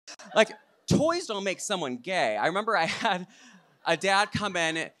Like, toys don't make someone gay. I remember I had a dad come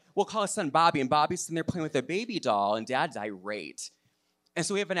in, we'll call his son Bobby, and Bobby's sitting there playing with a baby doll, and dad's irate. And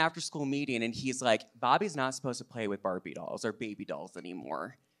so we have an after-school meeting, and he's like, Bobby's not supposed to play with Barbie dolls or baby dolls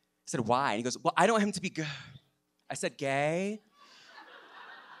anymore. I said, why? And he goes, well, I don't want him to be good. I said, gay?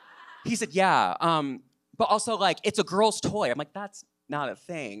 He said, yeah, but also, like, it's a girl's toy. I'm like, that's not a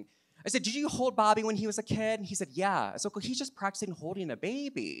thing. I said, did you hold Bobby when he was a kid? And he said, yeah. I said, well, he's just practicing holding a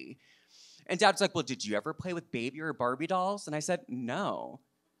baby. And Dad's like, well, did you ever play with baby or Barbie dolls? And I said, no.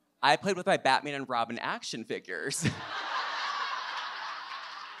 I played with my Batman and Robin action figures.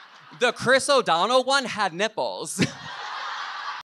 The Chris O'Donnell one had nipples.